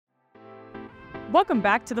Welcome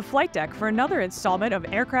back to the flight deck for another installment of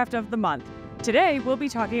Aircraft of the Month. Today, we'll be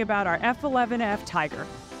talking about our F11F Tiger.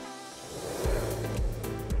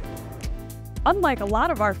 Unlike a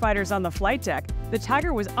lot of our fighters on the flight deck, the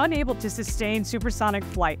Tiger was unable to sustain supersonic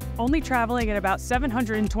flight, only traveling at about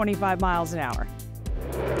 725 miles an hour.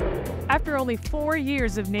 After only 4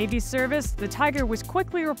 years of Navy service, the Tiger was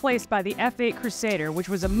quickly replaced by the F-8 Crusader, which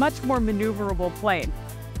was a much more maneuverable plane.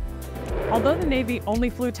 Although the Navy only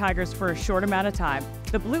flew Tigers for a short amount of time,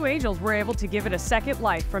 the Blue Angels were able to give it a second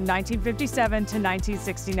life from 1957 to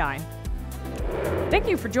 1969. Thank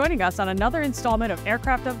you for joining us on another installment of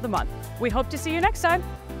Aircraft of the Month. We hope to see you next time.